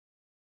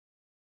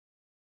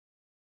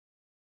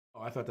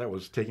Oh, I thought that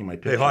was taking my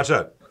picture. Hey, watch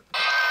that.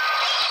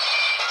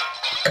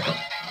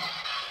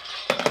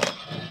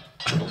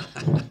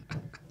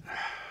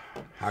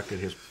 How could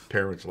his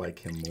parents like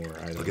him more?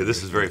 Okay,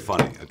 this is very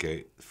funny.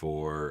 Okay,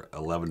 for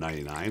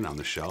 $11.99 on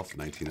the shelf,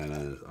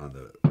 $19.99 on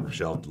the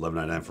shelf,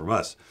 $11.99 from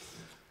us.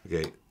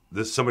 Okay,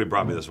 somebody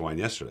brought me this wine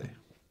yesterday.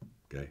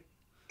 Okay.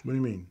 What do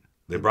you mean?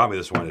 They brought me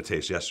this wine to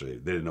taste yesterday.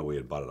 They didn't know we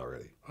had bought it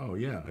already. Oh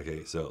yeah.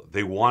 Okay, so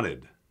they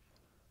wanted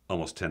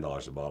almost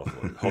 $10 a bottle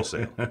for it,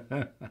 wholesale,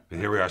 and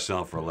here we are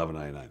selling for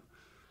 $11.99. Well,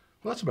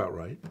 that's about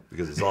right.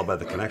 Because it's all about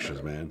the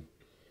connections, man.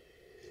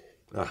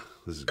 Ah,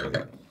 this is great.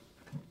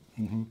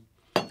 Mm-hmm.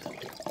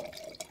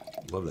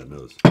 Love that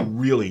nose.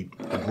 Really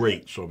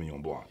great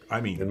Sauvignon Blanc.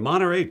 I mean, and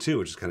Monterey too,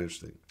 which is kind of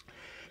interesting.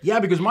 Yeah,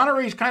 because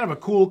Monterey is kind of a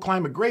cool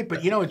climate grape,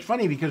 but you know it's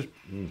funny because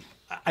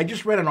I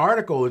just read an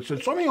article. It said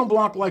Sauvignon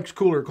Blanc likes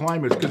cooler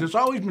climates because it's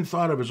always been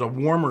thought of as a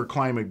warmer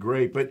climate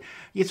grape, but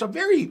it's a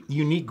very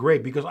unique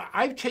grape because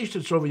I've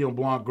tasted Sauvignon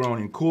Blanc grown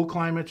in cool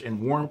climates,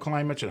 and warm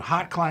climates, and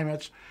hot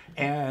climates,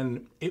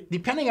 and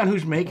depending on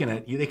who's making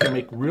it, they can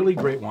make really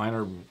great wine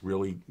or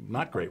really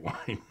not great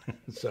wine.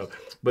 So,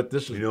 but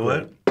this is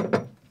what?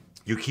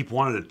 You keep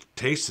wanting to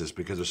taste this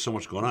because there's so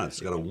much going on. It's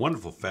got a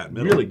wonderful fat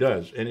middle. It really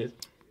does, and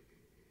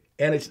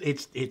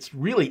it's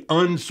really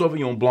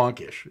un-Sauvignon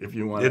Blanc-ish, if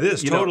you want. It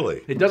is, totally.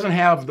 Know, it doesn't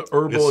have the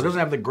herbal, it doesn't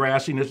have the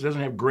grassiness, it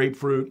doesn't have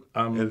grapefruit.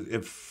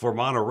 And for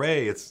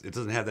Monterey, it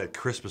doesn't have that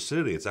crisp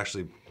acidity. It's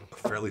actually a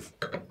fairly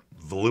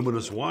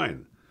voluminous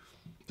wine.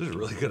 This is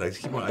really good.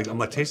 I'm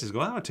like, taste this. I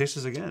want to taste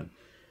this again.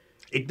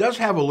 It does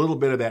have a little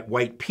bit of that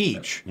white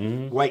peach,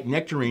 white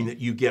nectarine that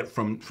you get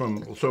from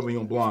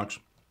Sauvignon Blancs,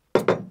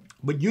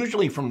 but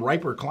usually from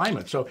riper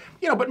climates. So,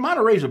 but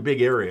Monterey's a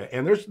big area,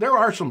 and there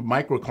are some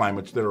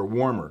microclimates that are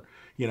warmer.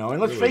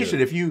 And let's face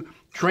it, if you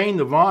train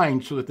the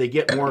vines so that they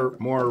get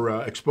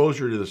more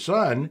exposure to the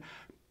sun,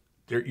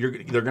 they're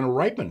going to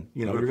ripen.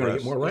 You're going to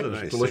get more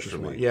ripeness. It's delicious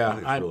wine. Yeah,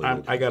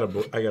 I gotta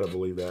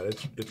believe that.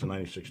 It's a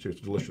 96 too.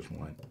 It's a delicious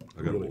wine.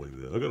 I gotta believe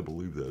that. I gotta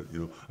believe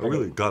that. I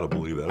really gotta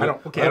believe that. I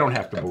don't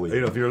have to believe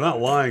it. If you're not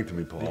lying to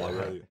me, Paul, I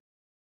really.